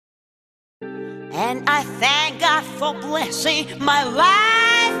And I thank God for blessing my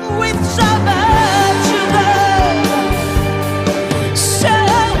life with so much love, so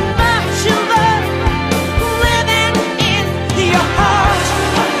much love living in your heart,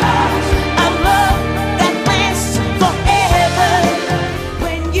 a love that lasts forever.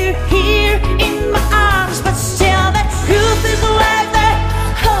 When you're here in my arms, but still the truth is like the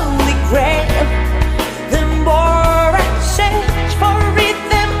Holy Grail. The more I search for it,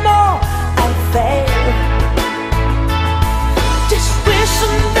 the more I fail. Just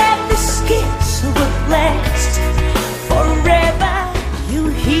wishing that this kiss would last forever. You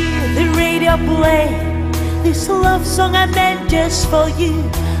hear the radio play this love song I made just for you.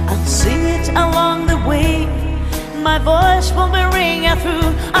 I'll sing it along the way. My voice will be ringing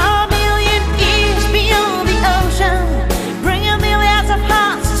through a million years beyond the ocean, bringing millions of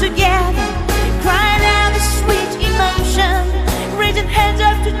hearts together, crying out the sweet emotion, raising hands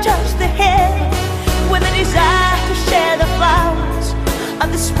up to touch the head, with a desire to share the flowers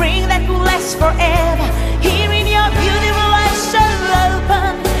of the spring that will last forever. Hearing your beautiful eyes so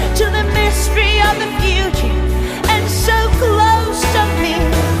open to the mystery of the future, and so close to me.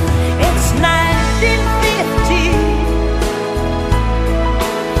 It's 1950.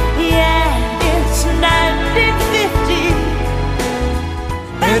 Yeah, it's 1950.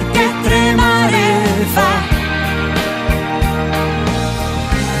 Perché tremare fa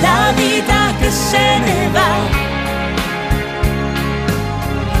la vita che se ne va,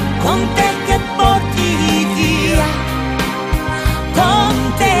 con te che porti via,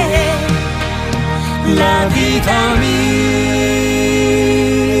 con te la vita mia.